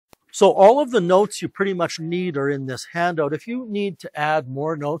So all of the notes you pretty much need are in this handout. If you need to add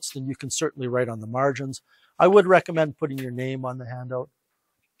more notes, then you can certainly write on the margins. I would recommend putting your name on the handout,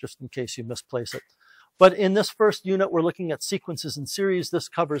 just in case you misplace it. But in this first unit, we're looking at sequences and series. This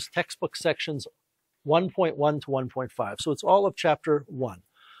covers textbook sections 1.1 to 1.5. So it's all of chapter 1.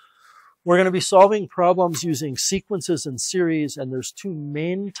 We're going to be solving problems using sequences and series, and there's two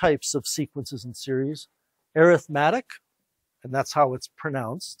main types of sequences and series. Arithmetic, and that's how it's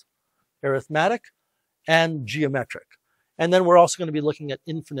pronounced, arithmetic, and geometric. And then we're also going to be looking at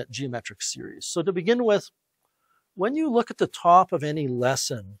infinite geometric series. So to begin with, when you look at the top of any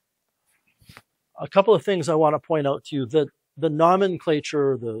lesson, a couple of things I want to point out to you. That the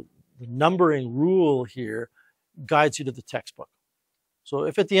nomenclature, the numbering rule here guides you to the textbook. So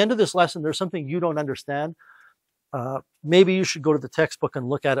if at the end of this lesson there's something you don't understand, maybe you should go to the textbook and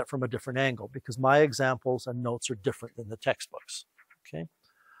look at it from a different angle, because my examples and notes are different than the textbooks. Okay.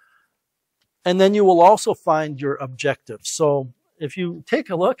 And then you will also find your objectives. So if you take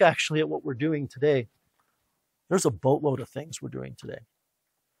a look actually at what we're doing today, there's a boatload of things we're doing today.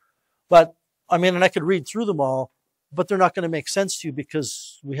 But I mean, and I could read through them all, but they're not going to make sense to you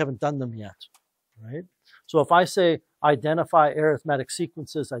because we haven't done them yet, right? So if I say identify arithmetic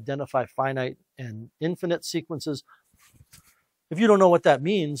sequences, identify finite and infinite sequences, if you don't know what that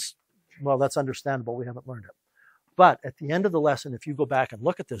means, well, that's understandable. We haven't learned it. But at the end of the lesson, if you go back and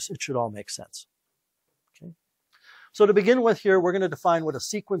look at this, it should all make sense. Okay. So to begin with here, we're going to define what a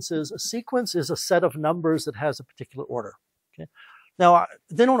sequence is. A sequence is a set of numbers that has a particular order. Okay. Now,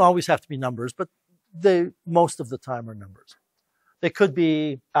 they don't always have to be numbers, but they most of the time are numbers. They could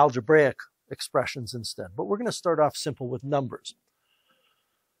be algebraic expressions instead, but we're going to start off simple with numbers.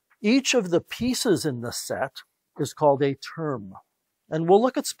 Each of the pieces in the set is called a term, and we'll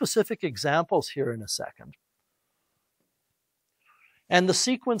look at specific examples here in a second. And the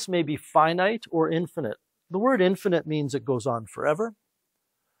sequence may be finite or infinite. The word infinite means it goes on forever,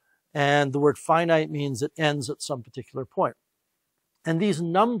 and the word finite means it ends at some particular point. And these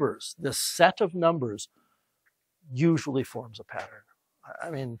numbers, this set of numbers, usually forms a pattern.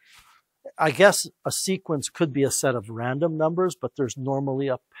 I mean, I guess a sequence could be a set of random numbers, but there's normally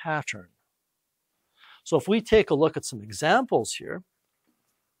a pattern. So if we take a look at some examples here,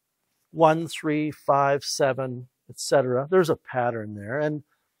 1, 3, 5, 7, etc., there's a pattern there. And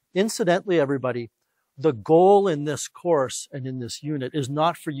incidentally, everybody, the goal in this course and in this unit is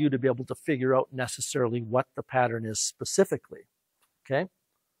not for you to be able to figure out necessarily what the pattern is specifically. Okay?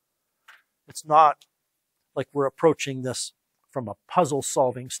 It's not like we're approaching this from a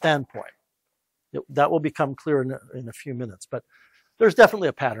puzzle-solving standpoint. That will become clear in a few minutes, but there's definitely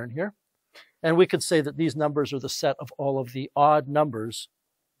a pattern here. And we could say that these numbers are the set of all of the odd numbers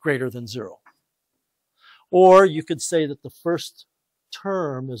greater than 0. Or you could say that the first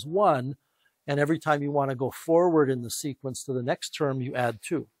term is 1, and every time you want to go forward in the sequence to the next term, you add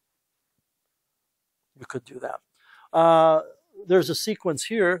 2. You could do that. There's a sequence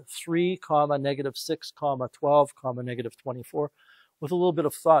here, 3, -6, 12, -24. With a little bit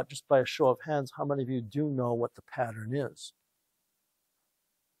of thought, just by a show of hands, how many of you do know what the pattern is?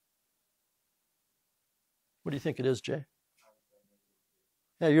 What do you think it is, Jay?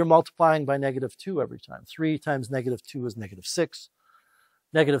 Yeah, you're multiplying by -2 every time. 3 times -2 is -6.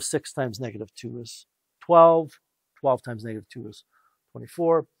 -6 times -2 is 12. 12 times -2 is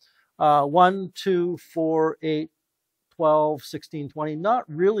 24. 1, 2, 4, 8, 12, 16, 20, not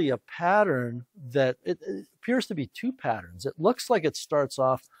really a pattern. That it appears to be 2 patterns. It looks like it starts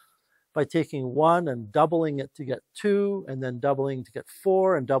off by taking 1 and doubling it to get 2, and then doubling to get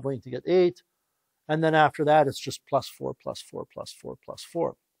 4, and doubling to get 8. And then after that, it's just +4, +4, +4,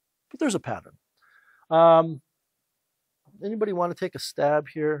 +4. But there's a pattern. Anybody want to take a stab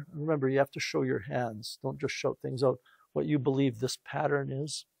here? Remember, you have to show your hands. Don't just shout things out. What you believe this pattern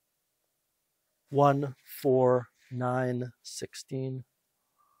is. 1, 4, 9, 16.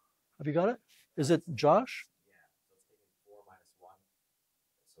 Have you got it? Is it Josh? Yeah, so it's taking 4 minus 1.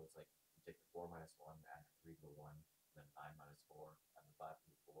 So it's like you take the 4 minus 1, add 3 to 1, then 9 minus 4, and the 5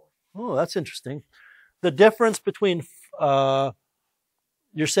 to 4. Oh, that's interesting. The difference between,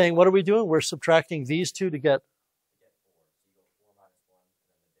 you're saying, what are we doing? We're subtracting these two to get? 4. So you go 4 minus 1, and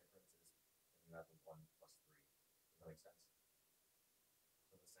then the difference is you have the 1 plus 3. Does that make sense?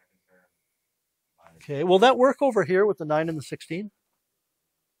 So the second term minus. Okay, will that work over here with the 9 and the 16?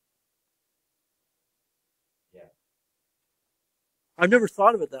 Yeah. I've never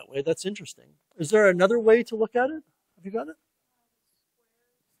thought of it that way. That's interesting. Is there another way to look at it? Have you got it?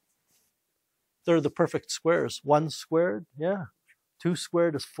 They're the perfect squares. 1 squared, yeah. 2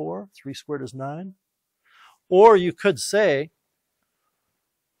 squared is 4. 3 squared is 9. Or you could say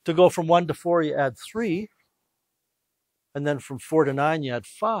To go from 1 to 4, you add 3. And then from 4 to 9, you add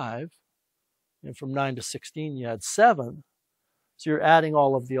 5. And from 9 to 16, you add 7. So you're adding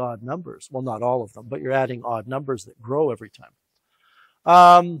all of the odd numbers. Well, not all of them, but you're adding odd numbers that grow every time.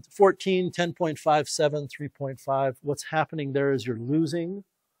 14, 10.57, 3.5. What's happening there is you're losing,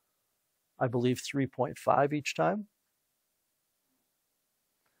 I believe, 3.5 each time.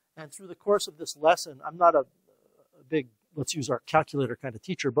 And through the course of this lesson, I'm not a big, let's use our calculator kind of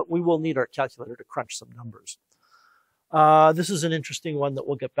teacher, but we will need our calculator to crunch some numbers. This is an interesting one that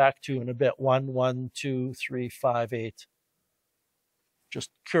we'll get back to in a bit. 1, 1, 2, 3, 5, 8. Just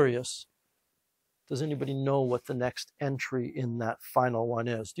curious. Does anybody know what the next entry in that final one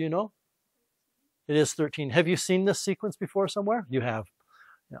is? Do you know? It is 13. Have you seen this sequence before somewhere? You have.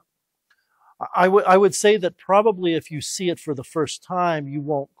 Yeah. I would say that probably if you see it for the first time, you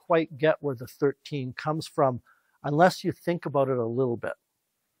won't quite get where the 13 comes from unless you think about it a little bit.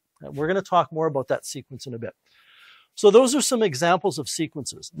 And we're going to talk more about that sequence in a bit. So those are some examples of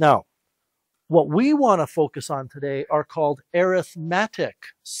sequences. Now, what we want to focus on today are called arithmetic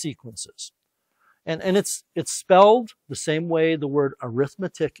sequences. And it's spelled the same way the word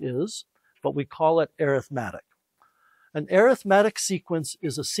arithmetic is, but we call it arithmetic. An arithmetic sequence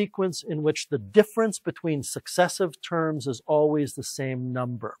is a sequence in which the difference between successive terms is always the same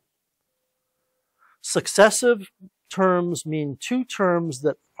number. Successive terms mean two terms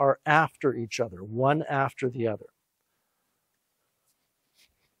that are after each other, one after the other.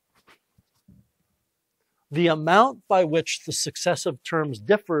 The amount by which the successive terms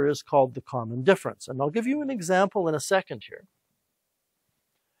differ is called the common difference. And I'll give you an example in a second here.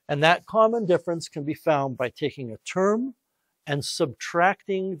 And that common difference can be found by taking a term and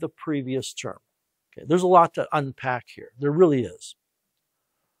subtracting the previous term. Okay, there's a lot to unpack here. There really is.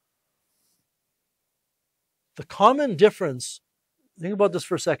 The common difference, think about this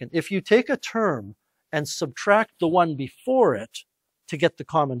for a second. If you take a term and subtract the one before it to get the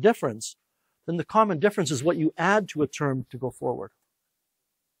common difference, then the common difference is what you add to a term to go forward.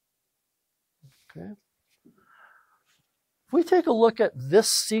 Okay. If we take a look at this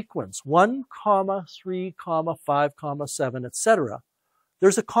sequence, 1, 3, 5, 7, etc.,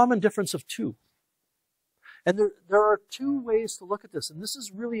 there's a common difference of 2. And there are two ways to look at this, and this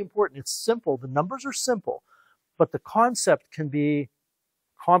is really important. It's simple. The numbers are simple, but the concept can be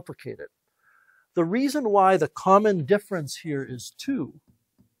complicated. The reason why the common difference here is 2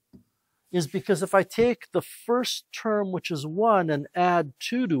 is because if I take the first term, which is 1, and add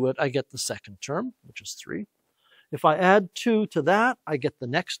 2 to it, I get the second term, which is 3. If I add 2 to that, I get the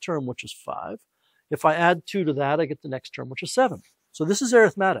next term, which is 5. If I add 2 to that, I get the next term, which is 7. So this is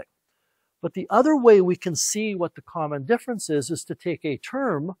arithmetic. But the other way we can see what the common difference is to take a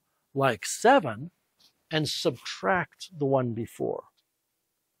term like 7 and subtract the one before.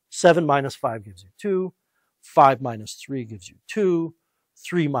 7 minus 5 gives you 2. 5 minus 3 gives you 2.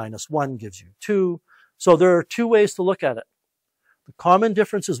 3 minus 1 gives you 2. So there are two ways to look at it. The common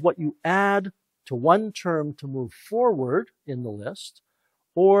difference is what you add to one term to move forward in the list,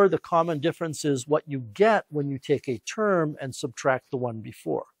 or the common difference is what you get when you take a term and subtract the one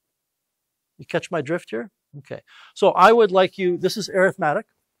before. You catch my drift here? Okay. So I would like you, this is arithmetic.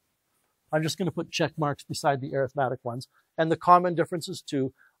 I'm just going to put check marks beside the arithmetic ones. And the common difference is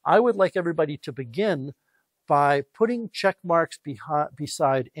 2. I would like everybody to begin by putting check marks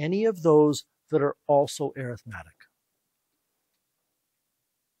beside any of those that are also arithmetic.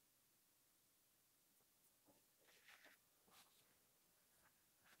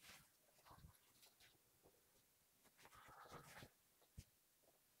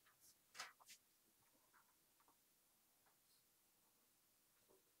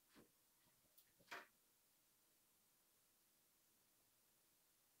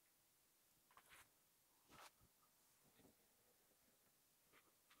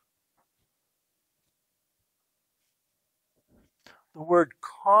 The word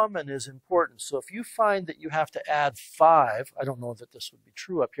common is important. So if you find that you have to add 5, I don't know that this would be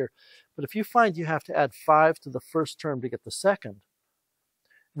true up here, but if you find you have to add 5 to the first term to get the second,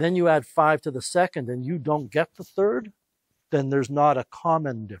 then you add 5 to the second and you don't get the third, then there's not a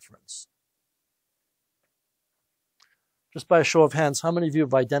common difference. Just by a show of hands, how many of you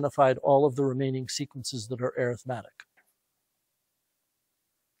have identified all of the remaining sequences that are arithmetic?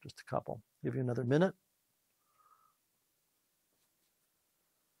 Just a couple. Give you another minute.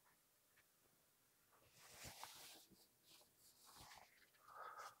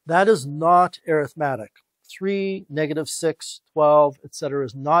 That is not arithmetic. 3, -6, 12, etc.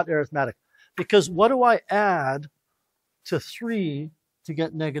 is not arithmetic. Because what do I add to 3 to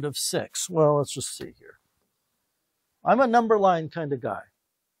get -6? Well, let's just see here. I'm a number line kind of guy.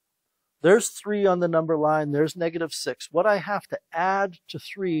 There's 3 on the number line. There's negative 6. What I have to add to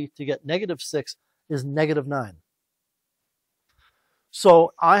 3 to get negative 6 is negative 9.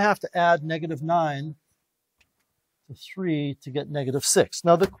 So I have to add negative 9 to 3 to get negative 6.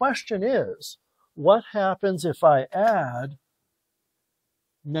 Now the question is, what happens if I add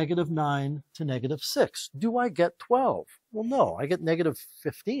negative 9 to negative 6? Do I get 12? Well, no, I get negative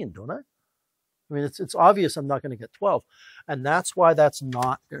 15, don't I? I mean, it's obvious I'm not going to get 12. And that's why that's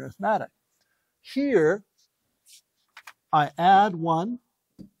not arithmetic. Here, I add 1,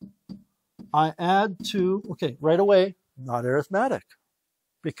 I add 2. Okay, right away, not arithmetic,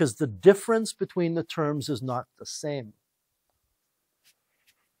 because the difference between the terms is not the same.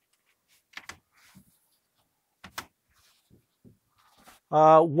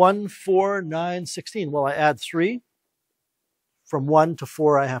 Uh, 1, 4, 9, 16. Well, I add 3. From 1 to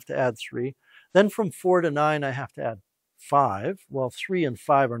 4, I have to add 3. Then from 4 to 9, I have to add 5. Well, 3 and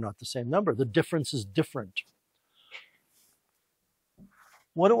 5 are not the same number. The difference is different.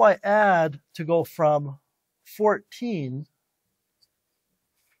 What do I add to go from 14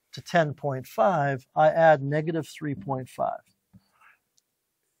 to 10.5? I add negative 3.5.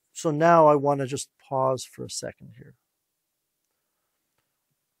 So now I want to just pause for a second here.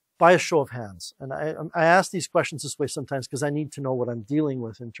 By a show of hands. And I ask these questions this way sometimes because I need to know what I'm dealing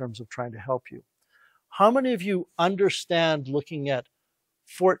with in terms of trying to help you. How many of you understand looking at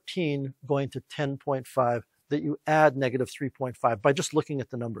 14 going to 10.5 that you add negative 3.5 by just looking at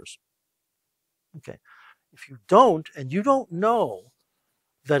the numbers? Okay. If you don't, and you don't know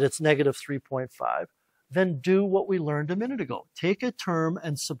that it's negative 3.5, then do what we learned a minute ago. Take a term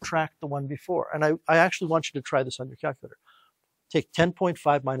and subtract the one before. And I actually want you to try this on your calculator. Take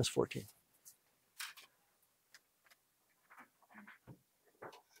 10.5 minus 14.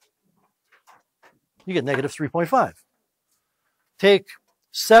 You get negative 3.5. Take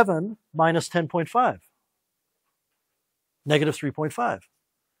 7 minus 10.5. Negative 3.5.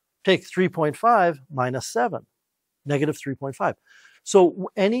 Take 3.5 minus 7. Negative 3.5.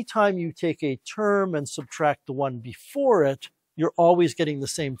 So anytime you take a term and subtract the one before it, you're always getting the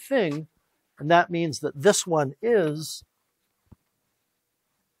same thing. And that means that this one is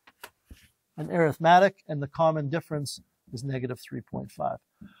an arithmetic, and the common difference is negative 3.5.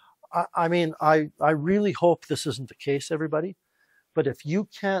 I mean, I really hope this isn't the case, everybody. But if you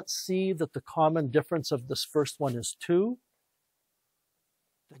can't see that the common difference of this first one is 2,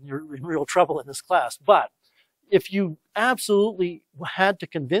 then you're in real trouble in this class. But if you absolutely had to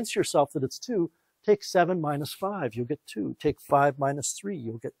convince yourself that it's 2, take 7 minus 5, you'll get 2. Take 5 minus 3,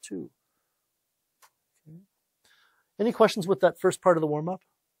 you'll get 2. Okay. Any questions with that first part of the warm-up?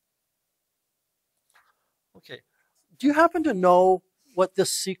 Okay. Do you happen to know what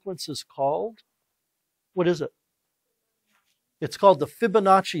this sequence is called? What is it? It's called the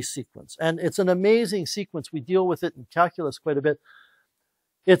Fibonacci sequence. And it's an amazing sequence. We deal with it in calculus quite a bit.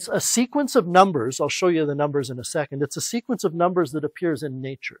 It's a sequence of numbers. I'll show you the numbers in a second. It's a sequence of numbers that appears in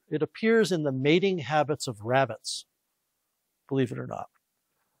nature. It appears in the mating habits of rabbits, believe it or not.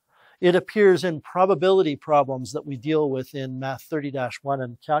 It appears in probability problems that we deal with in Math 30-1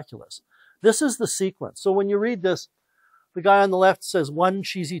 and calculus. This is the sequence. So when you read this, the guy on the left says 1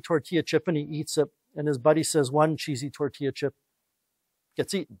 cheesy tortilla chip and he eats it, and his buddy says 1 cheesy tortilla chip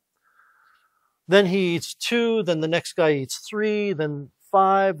gets eaten. Then he eats 2, then the next guy eats 3, then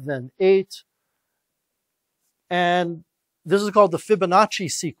 5, then 8. And this is called the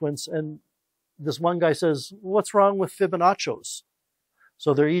Fibonacci sequence. And this one guy says, what's wrong with Fibonaccios?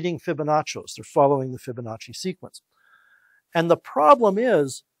 So they're eating Fibonaccios. They're following the Fibonacci sequence. And the problem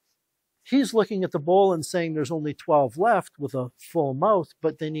is, he's looking at the bowl and saying there's only 12 left with a full mouth,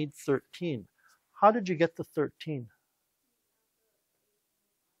 but they need 13. How did you get the 13?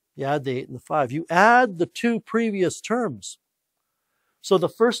 You add the 8 and the 5. You add the 2 previous terms. So the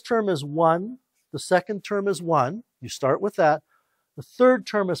first term is 1. The second term is 1. You start with that. The third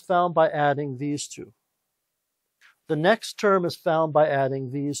term is found by adding these 2. The next term is found by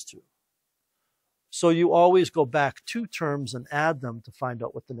adding these 2. So you always go back 2 terms and add them to find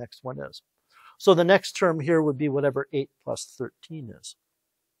out what the next one is. So the next term here would be whatever 8 plus 13 is.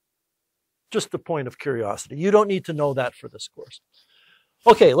 Just a point of curiosity. You don't need to know that for this course.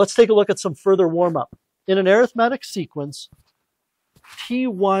 Okay, let's take a look at some further warm-up. In an arithmetic sequence,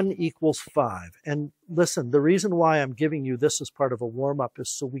 T1 equals 5. And listen, the reason why I'm giving you this as part of a warm-up is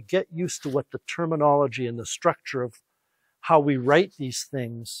so we get used to what the terminology and the structure of how we write these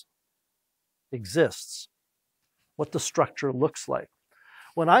things exists, what the structure looks like.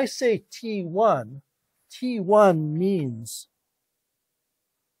 When I say T1, T1 means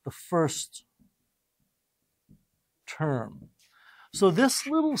the first term. So this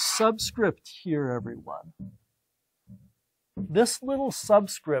little subscript here, everyone, this little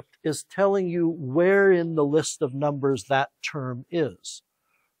subscript is telling you where in the list of numbers that term is.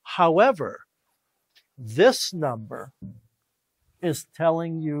 However, this number is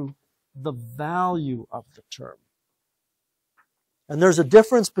telling you the value of the term. And there's a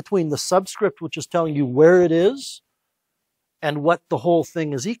difference between the subscript, which is telling you where it is, and what the whole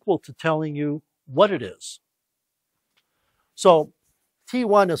thing is equal to telling you what it is. So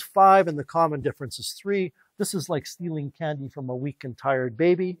T1 is 5 and the common difference is 3. This is like stealing candy from a weak and tired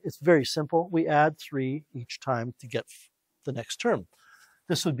baby. It's very simple. We add 3 each time to get the next term.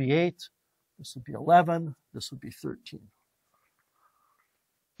 This would be 8. This would be 11. This would be 13.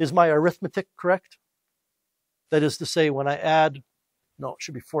 Is my arithmetic correct? That is to say, when I add, no, it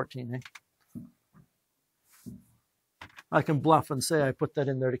should be 14, eh? I can bluff and say I put that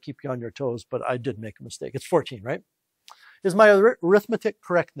in there to keep you on your toes, but I did make a mistake. It's 14, right? Is my arithmetic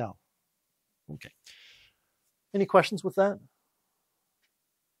correct now? Okay. Any questions with that?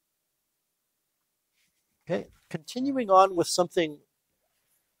 Okay. Continuing on with something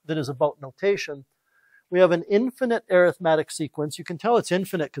that is about notation, we have an infinite arithmetic sequence. You can tell it's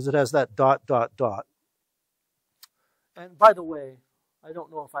infinite because it has that dot, dot, dot. And by the way, I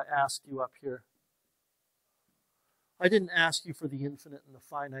don't know if I asked you up here. I didn't ask you for the infinite and the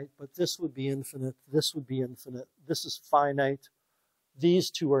finite, but this would be infinite, this would be infinite, this is finite,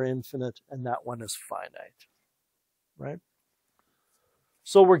 these two are infinite, and that one is finite, right?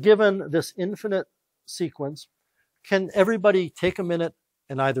 So we're given this infinite sequence. Can everybody take a minute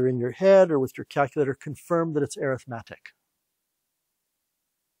and either in your head or with your calculator confirm that it's arithmetic?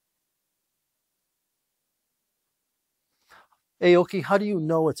 Aoki, how do you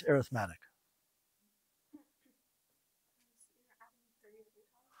know it's arithmetic?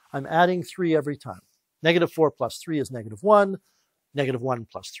 I'm adding 3 every time. -4 plus 3 is -1. -1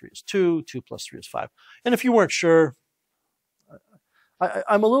 plus 3 is 2. 2 plus 3 is 5. And if you weren't sure,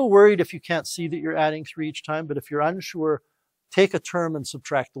 I'm a little worried if you can't see that you're adding 3 each time, but if you're unsure, take a term and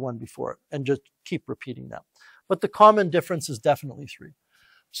subtract the one before it and just keep repeating that. But the common difference is definitely 3.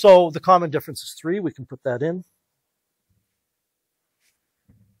 So the common difference is 3. We can put that in.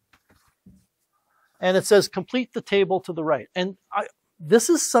 And it says complete the table to the right. And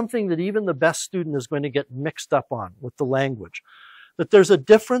this is something that even the best student is going to get mixed up on with the language. That there's a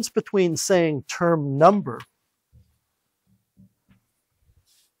difference between saying term number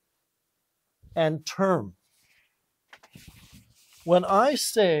and term. When I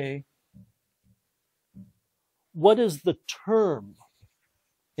say, what is the term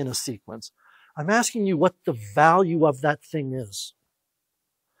in a sequence, I'm asking you what the value of that thing is.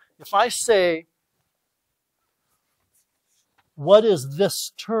 If I say, what is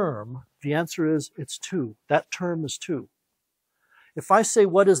this term? The answer is it's 2. That term is 2. If I say,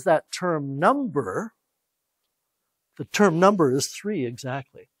 what is that term number? The term number is 3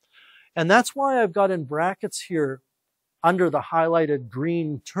 exactly. And that's why I've got in brackets here, under the highlighted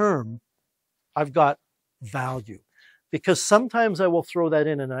green term, I've got value. Because sometimes I will throw that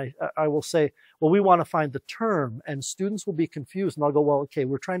in and I will say, well, we want to find the term, and students will be confused and I'll go, well, okay,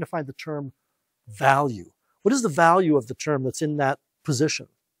 we're trying to find the term value. What is the value of the term that's in that position?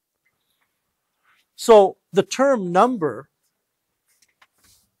 So the term number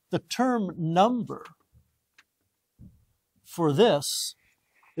for this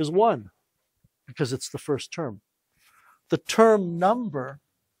is 1 because it's the first term. The term number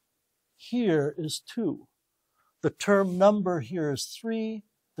here is 2. The term number here is 3.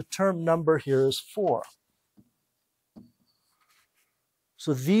 The term number here is 4.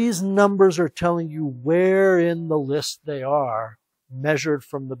 So these numbers are telling you where in the list they are measured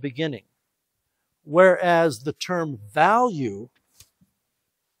from the beginning. Whereas the term value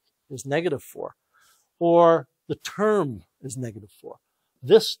is -4, or the term is -4.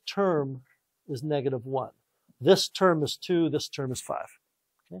 This term is -1. This term is 2, this term is 5.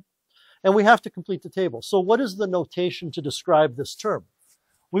 Okay? And we have to complete the table. So what is the notation to describe this term?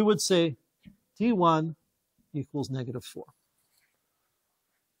 We would say T1 equals -4.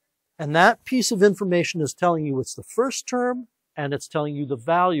 And that piece of information is telling you it's the first term, and it's telling you the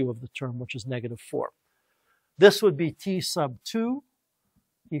value of the term, which is -4. This would be T sub 2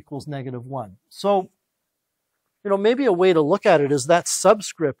 equals -1. So, maybe a way to look at it is that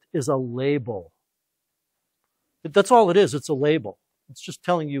subscript is a label. That's all it is. It's a label. It's just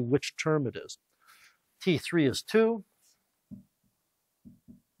telling you which term it is. T3 is 2,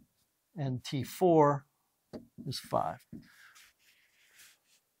 and T4 is 5.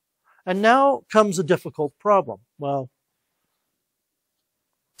 And now comes a difficult problem. Well,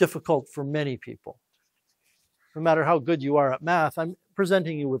 difficult for many people. no matter how good you are at math, I'm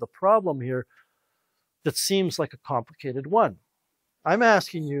presenting you with a problem here that seems like a complicated one. I'm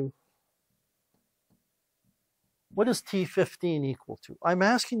asking you, what is T15 equal to? I'm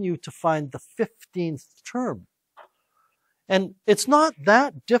asking you to find the 15th term. And it's not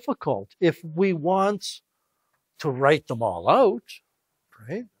that difficult if we want to write them all out,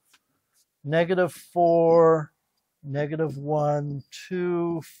 right? -4, -1,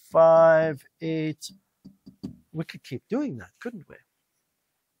 2, 5, 8. We could keep doing that, couldn't we?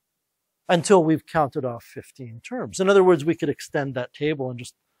 Until we've counted off 15 terms. In other words, we could extend that table and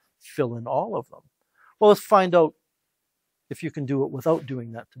just fill in all of them. Well, let's find out if you can do it without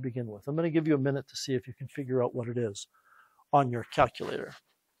doing that to begin with. I'm going to give you a minute to see if you can figure out what it is on your calculator.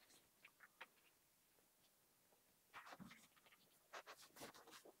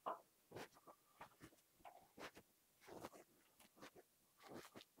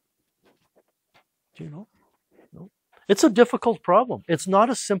 Do you know? No. It's a difficult problem. It's not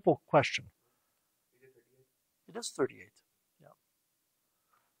a simple question. It is 38. Yeah.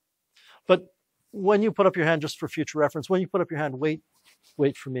 But when you put up your hand, just for future reference, when you put up your hand, wait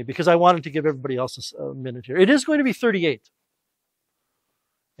for me, because I wanted to give everybody else a minute here. It is going to be 38.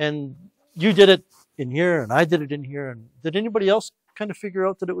 And you did it in here, and I did it in here. And did anybody else kind of figure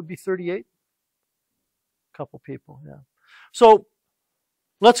out that it would be 38? A couple people, yeah. So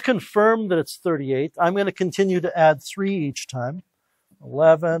let's confirm that it's 38. I'm going to continue to add 3 each time.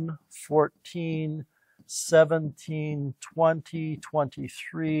 11, 14, 17, 20,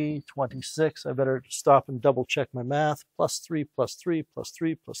 23, 26. I better stop and double check my math. Plus 3, plus 3, plus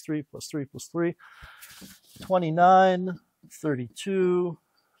 3, plus 3, plus 3, plus 3. 29, 32,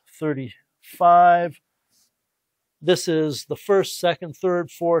 35. This is the 1st, 2nd, 3rd,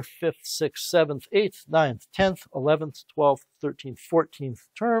 4th, 5th, 6th, 7th, 8th, 9th, 10th, 11th, 12th, 13th, 14th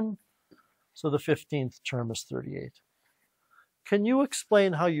term. So the 15th term is 38. Can you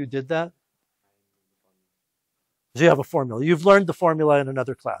explain how you did that? So you have a formula. You've learned the formula in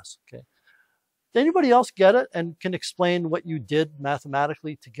another class. Okay. Did anybody else get it and can explain what you did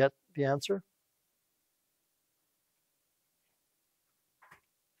mathematically to get the answer?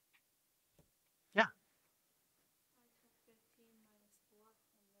 Yeah.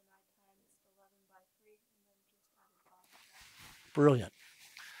 Brilliant.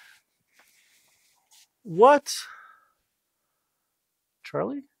 What,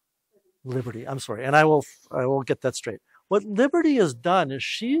 Charlie? Liberty, I'm sorry, and I will get that straight. What Liberty has done is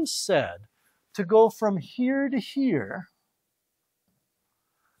she has said to go from here to here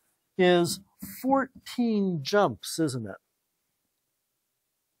is 14 jumps, isn't it?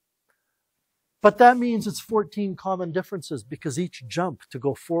 But that means it's 14 common differences because each jump to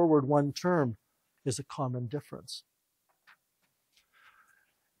go forward 1 term is a common difference.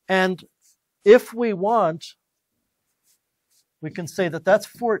 And if we want, we can say that that's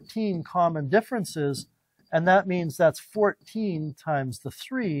 14 common differences, and that means that's 14 times the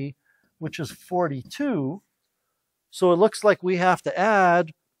 3, which is 42. So it looks like we have to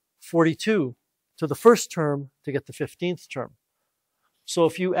add 42 to the first term to get the 15th term. So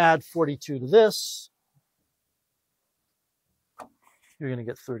if you add 42 to this, you're going to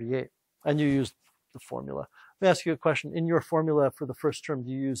get 38. And you use the formula. Let me ask you a question. In your formula for the first term,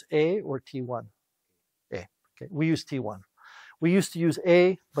 do you use A or T1? A. Okay. We use T1. We used to use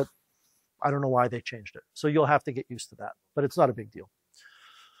A, but I don't know why they changed it. So you'll have to get used to that, but it's not a big deal.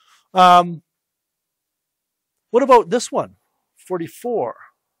 What about this one, 44?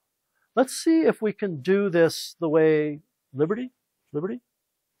 Let's see if we can do this the way Liberty,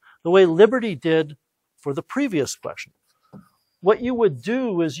 the way Liberty did for the previous question. What you would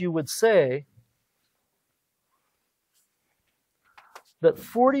do is you would say that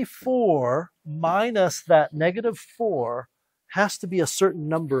 44 minus that -4 has to be a certain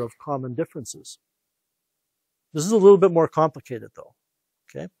number of common differences. This is a little bit more complicated though,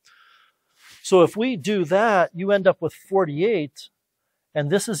 okay? So if we do that, you end up with 48, and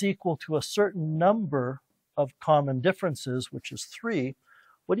this is equal to a certain number of common differences, which is 3.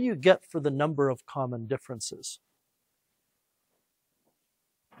 What do you get for the number of common differences?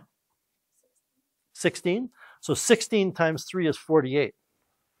 16? So 16 times 3 is 48.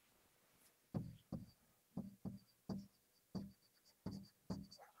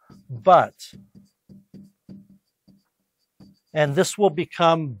 But, and this will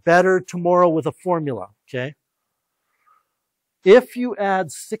become better tomorrow with a formula, okay? If you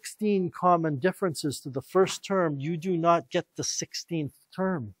add 16 common differences to the first term, you do not get the 16th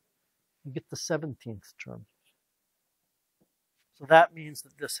term. You get the 17th term. So that means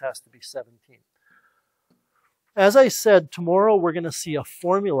that this has to be 17. As I said, tomorrow we're going to see a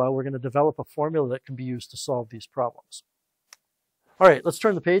formula. We're going to develop a formula that can be used to solve these problems. All right, let's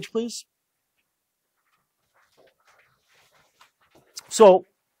turn the page, please. So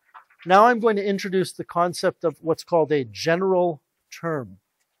now I'm going to introduce the concept of what's called a general term.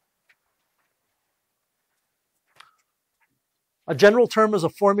 A general term is a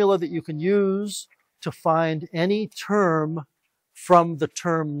formula that you can use to find any term from the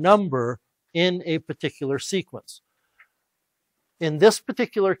term number in a particular sequence. In this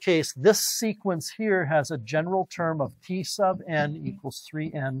particular case, this sequence here has a general term of t sub n equals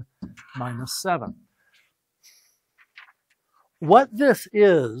 3n minus 7. What this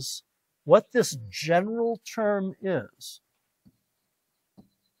general term is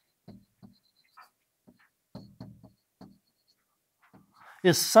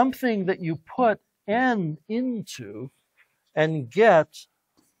something that you put n into and get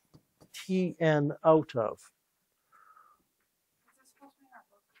tn out of.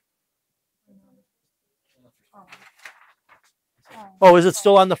 Oh, is it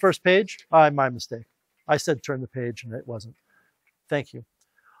still on the first page? My mistake. I said turn the page and it wasn't. Thank you.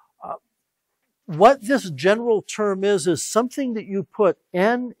 What this general term is something that you put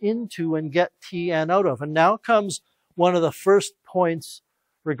n into and get tn out of. And now comes one of the first points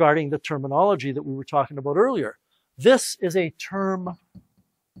regarding the terminology that we were talking about earlier. This is a term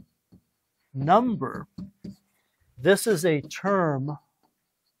number. This is a term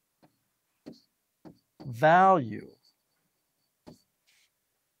value.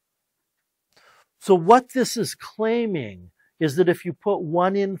 So what this is claiming is that if you put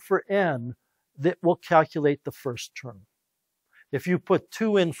 1 in for n, that will calculate the first term. If you put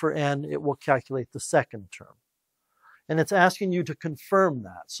 2 in for n, it will calculate the second term. And it's asking you to confirm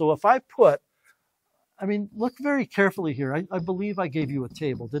that. So if I put, look very carefully here. I believe I gave you a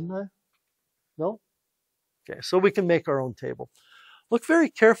table, didn't I? No? Okay, so we can make our own table. Look very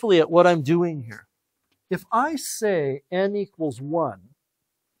carefully at what I'm doing here. If I say n equals 1,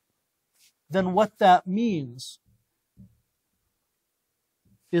 then what that means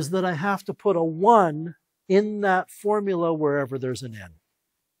is that I have to put a 1 in that formula wherever there's an n.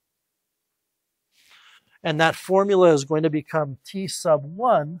 And that formula is going to become t sub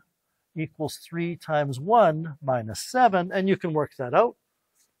 1 equals 3 times 1 minus 7, and you can work that out.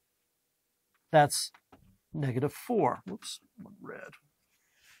 That's negative 4. Oops, red.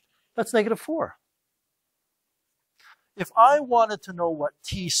 That's negative 4. If I wanted to know what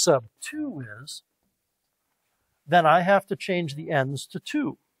t sub 2 is, then I have to change the n's to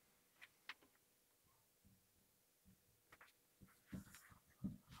 2.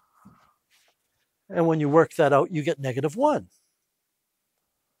 And when you work that out, you get negative 1.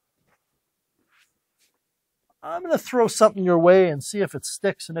 I'm going to throw something your way and see if it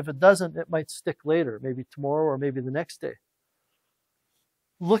sticks, and if it doesn't, it might stick later, maybe tomorrow or maybe the next day.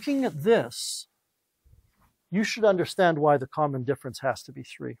 Looking at this, you should understand why the common difference has to be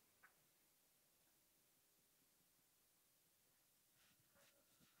 3.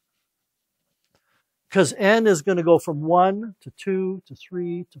 Because n is going to go from 1 to 2 to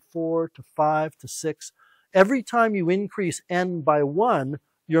 3 to 4 to 5 to 6. Every time you increase n by 1,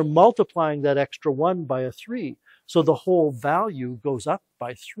 you're multiplying that extra 1 by a 3. So the whole value goes up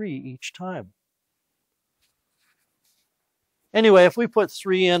by 3 each time. Anyway, if we put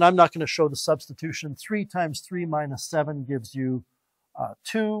 3 in, I'm not going to show the substitution. 3 times 3 minus 7 gives you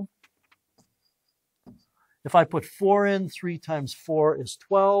 2. If I put 4 in, 3 times 4 is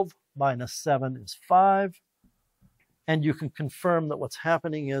 12. Minus 7 is 5. And you can confirm that what's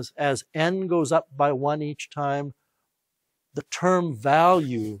happening is as n goes up by 1 each time, the term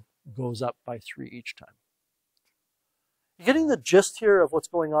value goes up by 3 each time. You getting the gist here of what's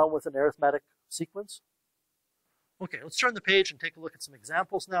going on with an arithmetic sequence? Okay, let's turn the page and take a look at some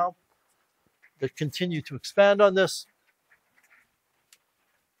examples now that continue to expand on this.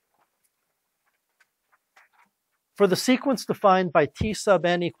 For the sequence defined by t sub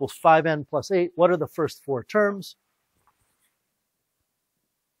n equals 5n plus 8, what are the first 4 terms?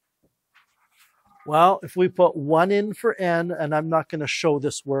 Well, if we put 1 in for n, and I'm not going to show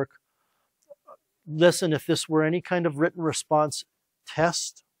this work. Listen, if this were any kind of written response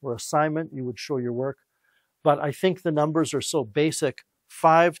test or assignment, you would show your work. But I think the numbers are so basic,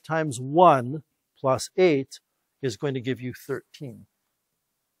 5 times 1 plus 8 is going to give you 13.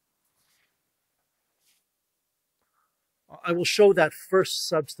 I will show that first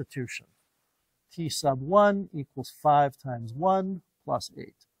substitution. T sub 1 equals 5 times 1 plus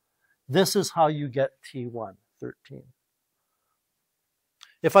 8. This is how you get T1, 13.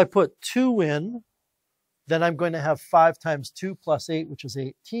 If I put 2 in, then I'm going to have 5 times 2 plus 8, which is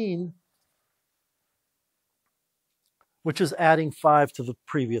 18. which is adding 5 to the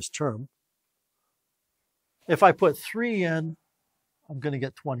previous term. If I put 3 in, I'm going to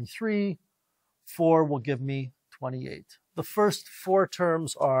get 23. 4 will give me 28. The first 4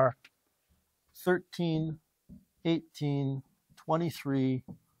 terms are 13, 18, 23,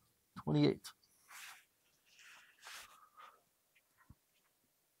 28.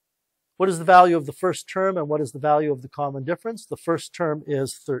 What is the value of the first term and what is the value of the common difference? The first term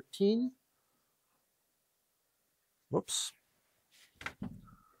is 13. Whoops.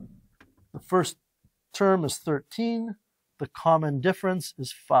 The first term is 13. The common difference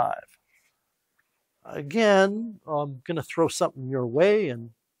is 5. Again, I'm going to throw something your way,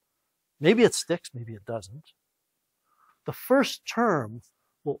 and maybe it sticks, maybe it doesn't. The first term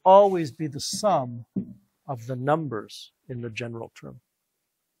will always be the sum of the numbers in the general term.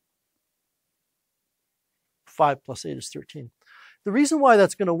 5 plus 8 is 13. The reason why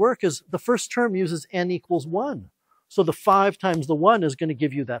that's going to work is the first term uses n equals 1. So the 5 times the 1 is going to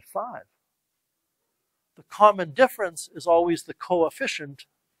give you that 5. The common difference is always the coefficient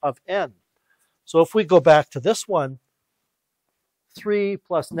of n. So if we go back to this one, 3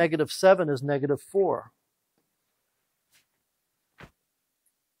 plus negative 7 is negative 4.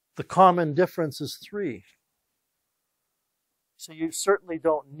 The common difference is 3. So you certainly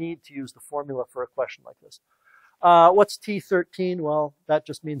don't need to use the formula for a question like this. What's T13? Well, that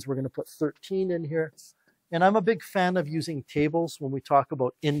just means we're going to put 13 in here. And I'm a big fan of using tables when we talk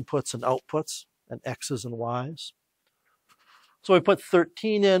about inputs and outputs and x's and y's. So we put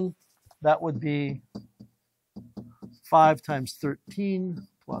 13 in. That would be 5 times 13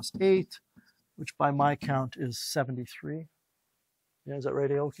 plus 8, which by my count is 73. Yeah, is that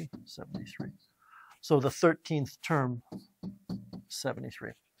right, Aoki? 73. So the 13th term,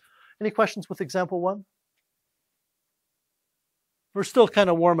 73. Any questions with example 1? We're still kind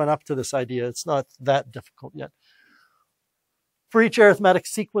of warming up to this idea. It's not that difficult yet. For each arithmetic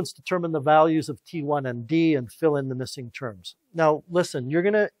sequence, determine the values of T1 and D and fill in the missing terms. Now, listen, you're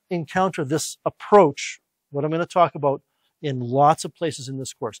going to encounter this approach, what I'm going to talk about, in lots of places in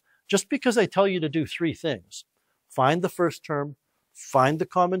this course. Just because I tell you to do 3 things, find the first term, find the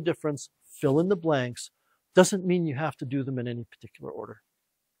common difference, fill in the blanks, doesn't mean you have to do them in any particular order.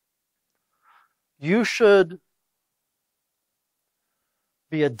 You should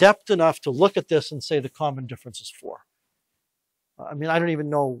be adept enough to look at this and say the common difference is 4. I mean, I don't even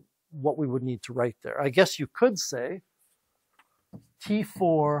know what we would need to write there. I guess you could say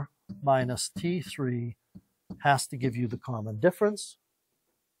T4 minus T3 has to give you the common difference,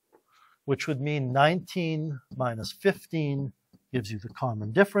 which would mean 19 minus 15 gives you the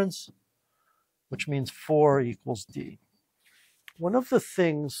common difference, which means 4 equals D. One of the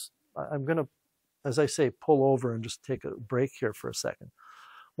things, I'm going to, as I say, pull over and just take a break here for a second.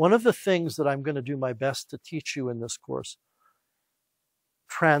 One of the things that I'm going to do my best to teach you in this course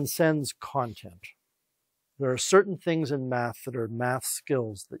transcends content. There are certain things in math that are math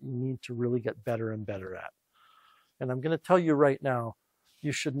skills that you need to really get better and better at. And I'm going to tell you right now,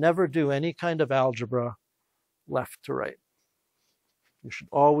 you should never do any kind of algebra left to right. You should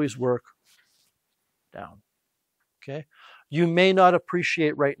always work down. Okay? You may not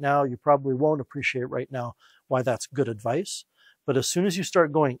appreciate right now, you probably won't appreciate right now why that's good advice. But as soon as you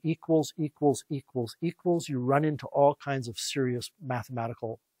start going equals, equals, equals, equals, you run into all kinds of serious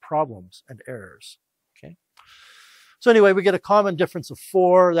mathematical problems and errors. Okay? So anyway, we get a common difference of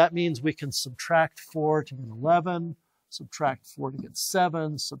 4. That means we can subtract 4 to get 11, subtract 4 to get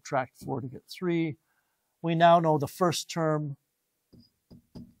 7, subtract 4 to get 3. We now know the first term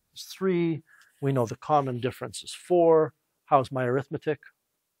is 3. We know the common difference is 4. How's my arithmetic?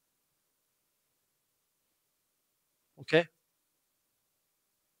 Okay?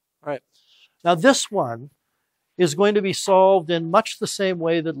 All right. Now this one is going to be solved in much the same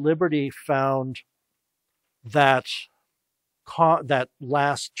way that Liberty found that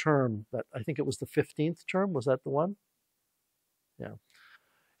last term, that I think it was the 15th term. Was that the one? Yeah.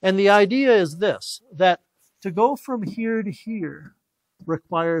 And the idea is this, that to go from here to here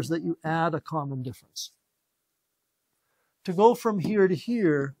requires that you add a common difference. To go from here to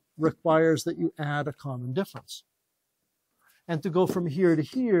here requires that you add a common difference. And to go from here to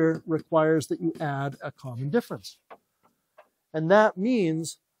here requires that you add a common difference. And that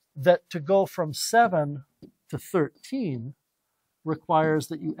means that to go from 7 to 13 requires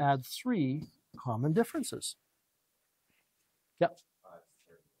that you add 3 common differences. Yep.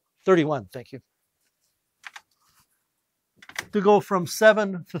 31, thank you. To go from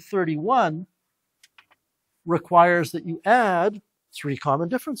 7 to 31 requires that you add 3 common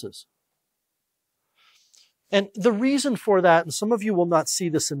differences. And the reason for that, and some of you will not see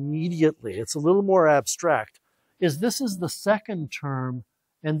this immediately, it's a little more abstract, is this is the second term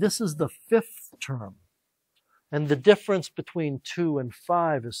and this is the fifth term. And the difference between 2 and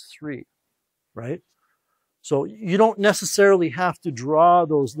 5 is 3, right? So you don't necessarily have to draw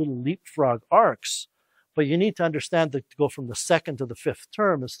those little leapfrog arcs, but you need to understand that to go from the second to the fifth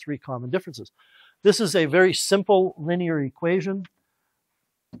term is 3 common differences. This is a very simple linear equation.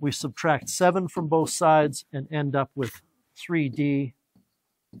 We subtract 7 from both sides and end up with 3d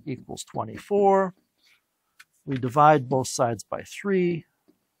equals 24. We divide both sides by 3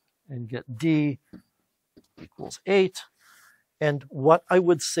 and get d equals 8. And what I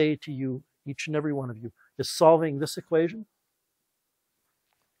would say to you, each and every one of you, is solving this equation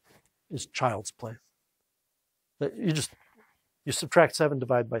is child's play. You subtract 7,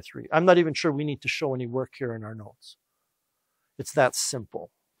 divide by 3. I'm not even sure we need to show any work here in our notes. It's that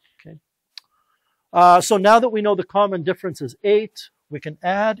simple. Okay. So now that we know the common difference is 8, we can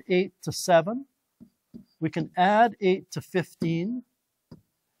add 8 to 7. We can add 8 to 15.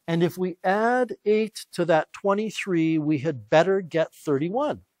 And if we add 8 to that 23, we had better get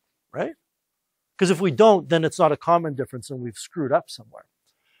 31, right? Because if we don't, then it's not a common difference and we've screwed up somewhere.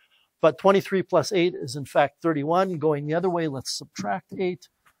 But 23 plus 8 is in fact 31. Going the other way, let's subtract 8.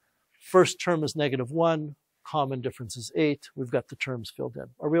 First term is -1. Common difference is 8. We've got the terms filled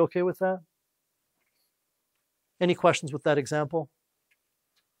in. Are we okay with that? Any questions with that example?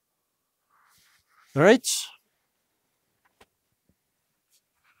 All right.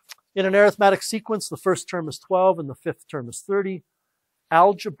 In an arithmetic sequence, the first term is 12 and the fifth term is 30.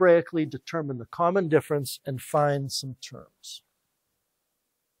 Algebraically determine the common difference and find some terms.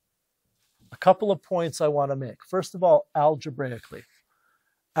 A couple of points I want to make. First of all, algebraically.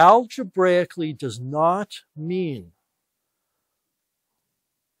 Algebraically does not mean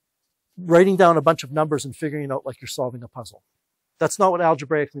writing down a bunch of numbers and figuring it out like you're solving a puzzle. That's not what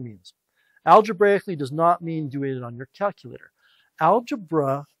algebraically means. Algebraically does not mean doing it on your calculator.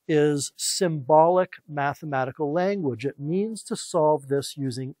 Algebra is symbolic mathematical language. It means to solve this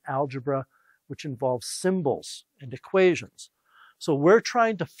using algebra, which involves symbols and equations. So we're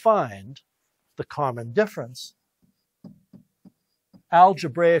trying to find the common difference.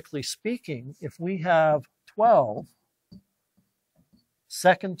 Algebraically speaking, if we have 12,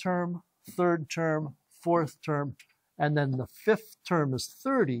 second term, third term, fourth term, and then the fifth term is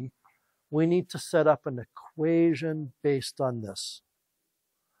 30, we need to set up an equation based on this.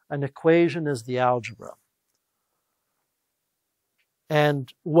 An equation is the algebra.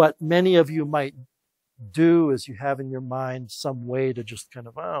 And what many of you might do is you have in your mind some way to just kind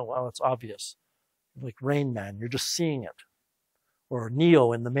of, oh, well, it's obvious. Like Rain Man, you're just seeing it. Or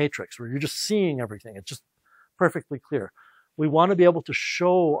Neo in the Matrix, where you're just seeing everything. It's just perfectly clear. We want to be able to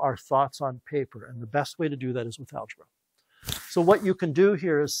show our thoughts on paper, and the best way to do that is with algebra. So what you can do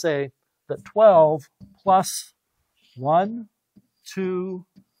here is say that 12 plus 1, 2,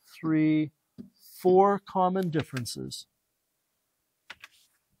 3, 4 common differences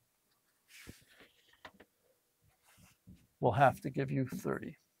will have to give you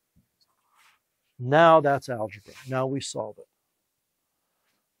 30. Now that's algebra. Now we solve it.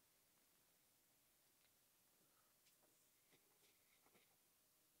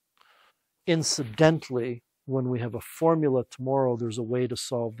 Incidentally, when we have a formula tomorrow, there's a way to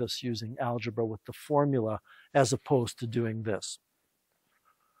solve this using algebra with the formula as opposed to doing this.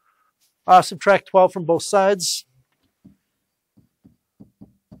 Subtract 12 from both sides.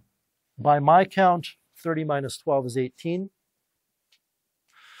 By my count, 30 minus 12 is 18.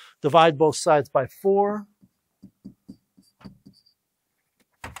 Divide both sides by 4.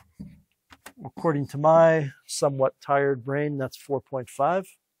 According to my somewhat tired brain, that's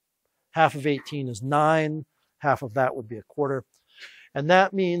 4.5. Half of 18 is 9. Half of that would be a quarter. And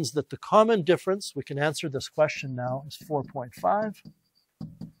that means that the common difference, we can answer this question now, is 4.5.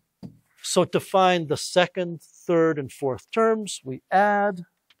 So to find the second, third, and fourth terms, we add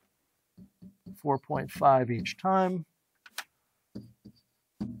 4.5 each time.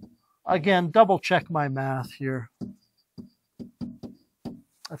 Again, double check my math here.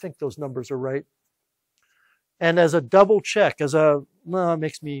 I think those numbers are right. And as a double check, well, it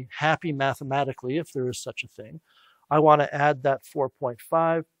makes me happy mathematically, if there is such a thing, I want to add that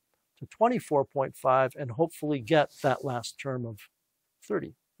 4.5 to 24.5 and hopefully get that last term of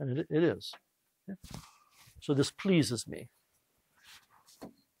 30. And it is. Okay. So this pleases me.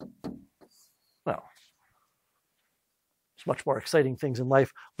 Well, there's much more exciting things in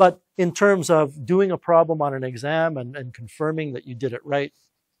life. But in terms of doing a problem on an exam and confirming that you did it right,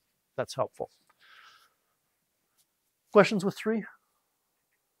 that's helpful. Questions with 3?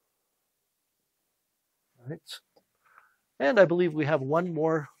 All right. And I believe we have one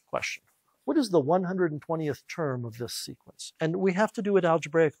more question. what is the 120th term of this sequence? And we have to do it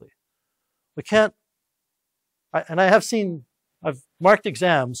algebraically. We can't, I've marked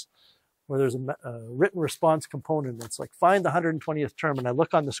exams where there's a written response component that's like, find the 120th term, and I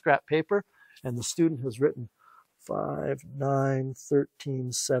look on the scrap paper, and the student has written 5, 9,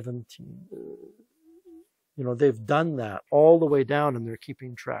 13, 17. You know, they've done that all the way down, and they're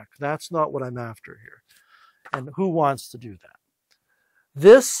keeping track. That's not what I'm after here. And who wants to do that?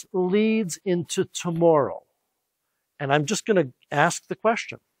 This leads into tomorrow. And I'm just going to ask the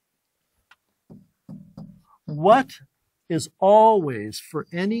question. What is always, for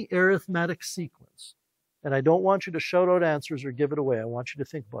any arithmetic sequence, and I don't want you to shout out answers or give it away, I want you to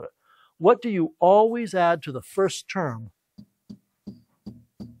think about it. What do you always add to the first term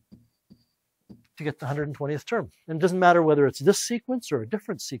to get the 120th term? And it doesn't matter whether it's this sequence or a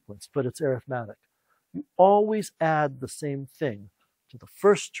different sequence, but it's arithmetic. You always add the same thing to the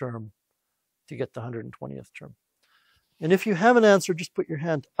first term to get the 120th term. And if you have an answer, just put your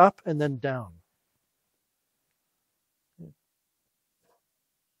hand up and then down.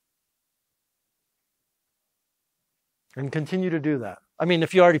 And continue to do that. I mean,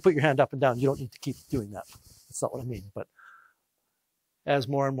 if you already put your hand up and down, you don't need to keep doing that. That's not what I mean. But as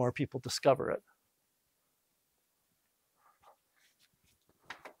more and more people discover it.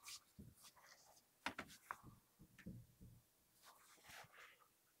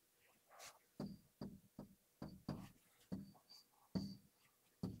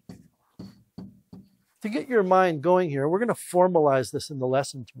 To get your mind going here, we're going to formalize this in the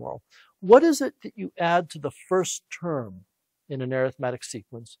lesson tomorrow. What is it that you add to the first term in an arithmetic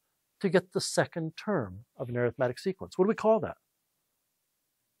sequence to get the second term of an arithmetic sequence? What do we call that?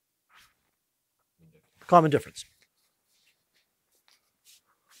 Common difference.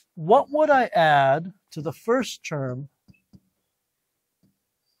 What would I add to the first term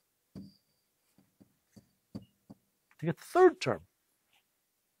to get the third term?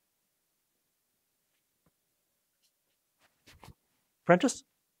 Prentice?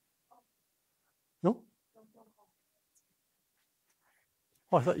 No?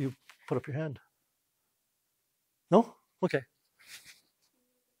 Oh, I thought you put up your hand. No? Okay.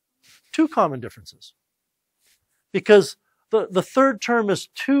 Two common differences. Because the third term is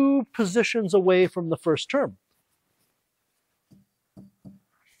 2 positions away from the first term.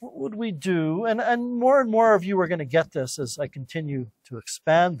 What would we do? And more of you are going to get this as I continue to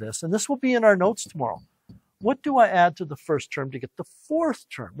expand this. And this will be in our notes tomorrow. What do I add to the first term to get the fourth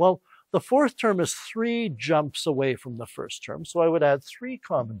term? Well, the fourth term is 3 jumps away from the first term, so I would add 3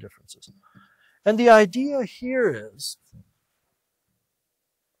 common differences. And the idea here is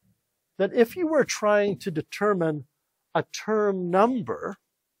that if you were trying to determine a term number,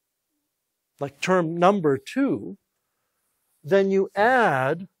 like term number 2, then you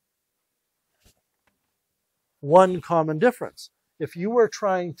add 1 common difference. If you were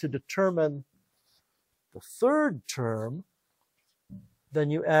trying to determine the third term, then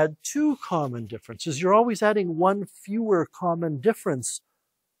you add 2 common differences. You're always adding 1 fewer common difference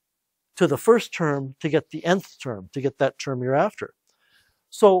to the first term to get the nth term, to get that term you're after.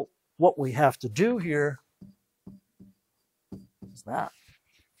 So what we have to do here is that.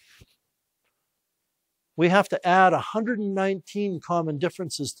 We have to add 119 common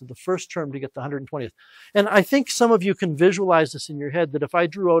differences to the first term to get the 120th. And I think some of you can visualize this in your head, that if I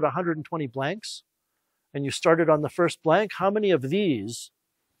drew out 120 blanks, and you started on the first blank, how many of these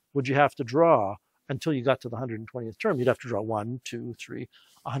would you have to draw until you got to the 120th term? You'd have to draw 1, 2, 3,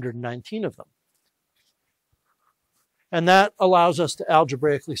 119 of them. And that allows us to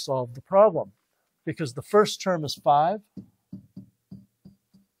algebraically solve the problem, because the first term is 5.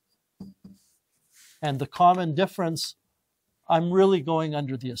 And the common difference, I'm really going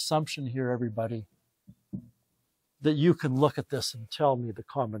under the assumption here, everybody, that you can look at this and tell me the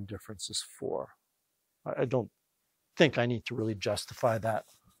common difference is 4. I don't think I need to really justify that.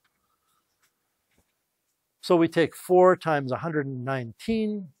 So we take 4 times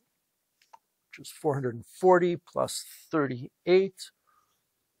 119, which is 440, plus 38,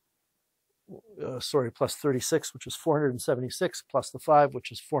 plus 36, which is 476, plus the 5,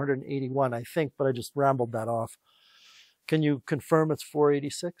 which is 481, I think, but I just rambled that off. Can you confirm it's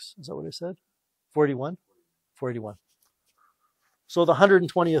 486? Is that what I said? 481? 481. So the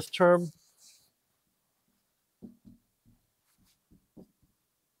 120th term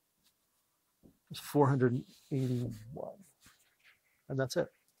is 481. And that's it.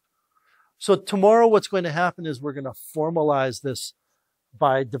 So tomorrow what's going to happen is we're going to formalize this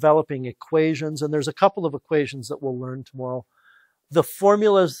by developing equations. And there's a couple of equations that we'll learn tomorrow. The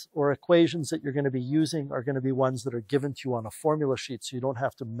formulas or equations that you're going to be using are going to be ones that are given to you on a formula sheet, so you don't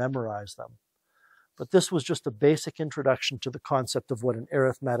have to memorize them. But this was just a basic introduction to the concept of what an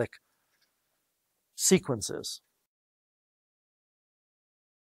arithmetic sequence is.